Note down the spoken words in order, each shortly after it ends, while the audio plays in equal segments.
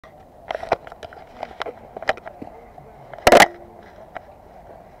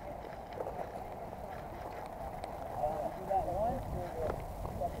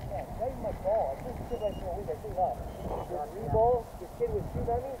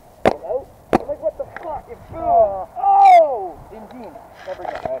Where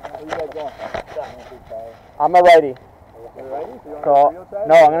you guys going? I'm a righty. You're ready? So,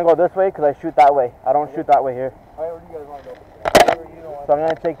 no, I'm going to go this way because I shoot that way. I don't shoot that way here. Alright, where do you guys want to go? So I'm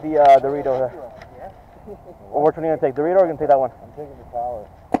going to take the Dorito here. Well, which one are you going to take? Dorito or are you going to take that one? I'm taking the tower.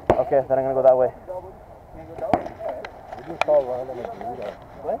 Okay, then I'm going to go that way. We just call one of them a Dorito.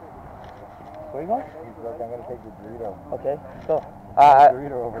 What? Where are you going? He's like, I'm going to take the Dorito. Okay, so.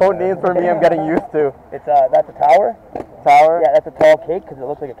 Code names for me I'm getting used to. It's that's a tower. Tower? Yeah, that's a tall cake because it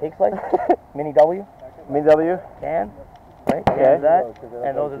looks like a cake slice. Mini W. Mini W? Can. Right? Okay. That.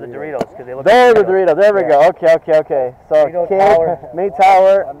 And those are the Doritos because they look like the Doritos. There we go. Okay. So cake, tower. Mini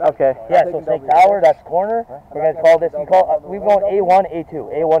tower. Okay. Yeah, so say tower, that's corner. We're going to call this, we've gone A1,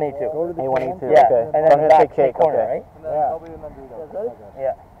 A2. A1, A2. A1, A2. Yeah. Okay. And then I'm going to take cake, corner, right?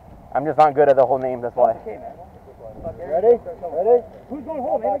 Yeah. I'm just not good at the whole name, that's why. Okay, man. Ready? Ready? Who's going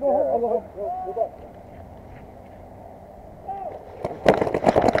home? Maybe go home. I'll go home. Go back.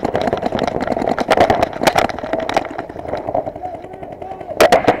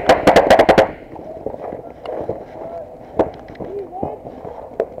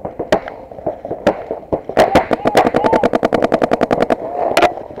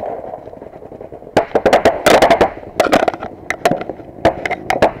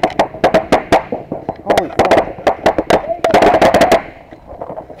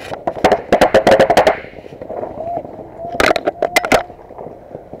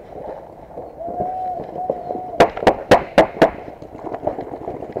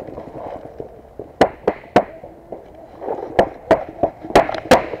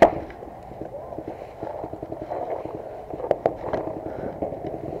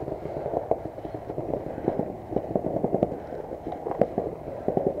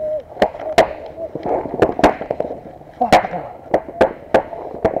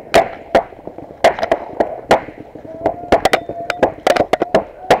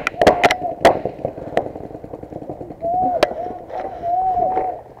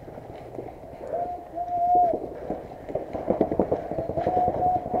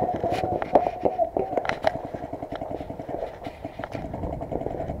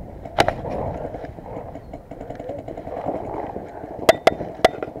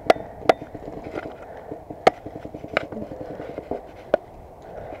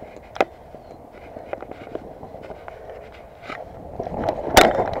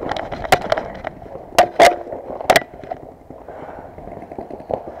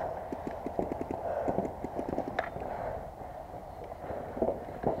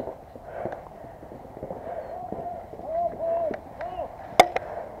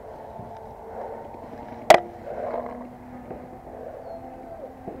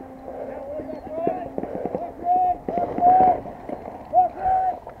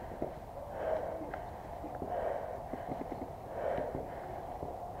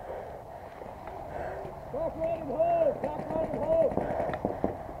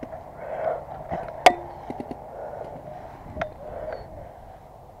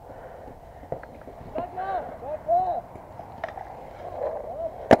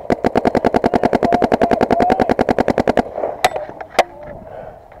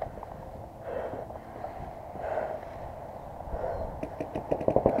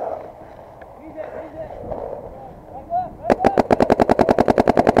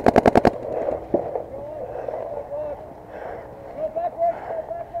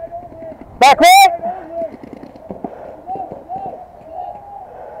 Back right!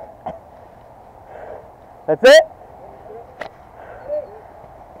 That's it?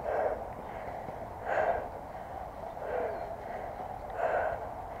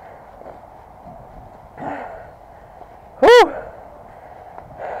 Whew!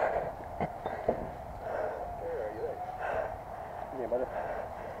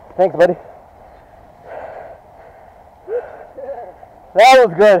 Thanks, buddy. That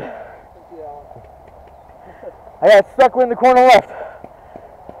was good. I got stuck in the corner left.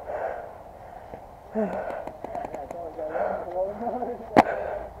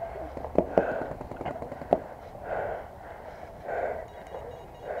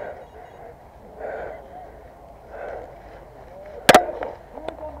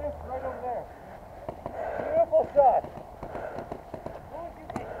 Beautiful shot.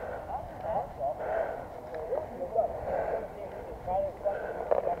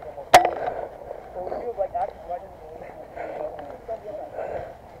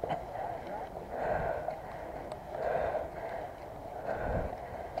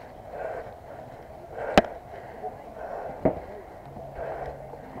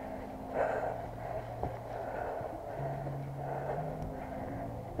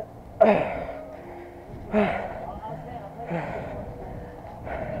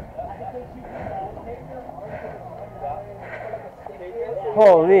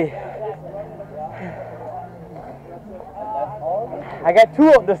 Holy. I got 2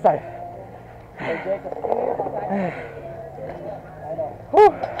 out this time.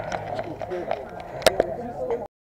 Whew.